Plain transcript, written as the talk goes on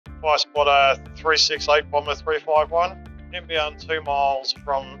I spot a 368 Bomber 351. Inbound 2 miles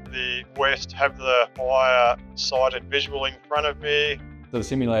from the west, have the fire sighted visual in front of me. So the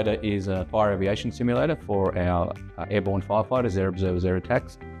simulator is a fire aviation simulator for our airborne firefighters, air observers, air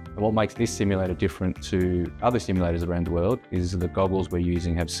attacks. And what makes this simulator different to other simulators around the world is the goggles we're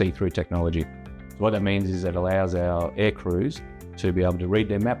using have see-through technology. So what that means is it allows our air crews to be able to read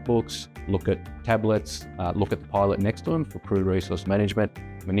their map books, look at tablets, look at the pilot next to them for crew resource management,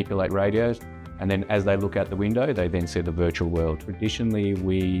 manipulate radios, and then as they look out the window, they then see the virtual world. Traditionally,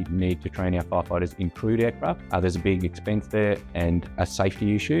 we need to train our firefighters in crewed aircraft. There's a big expense there and a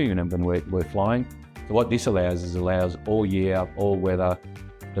safety issue, when we're flying. So what this allows all year, all weather,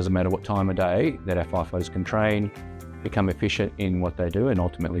 doesn't matter what time of day, that our firefighters can train, become efficient in what they do, and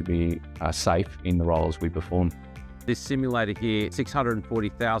ultimately be safe in the roles we perform. This simulator here,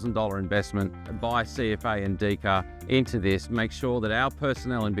 $640,000 investment by CFA and DECA into this, make sure that our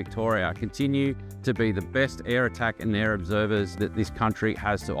personnel in Victoria continue to be the best air attack and air observers that this country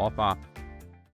has to offer.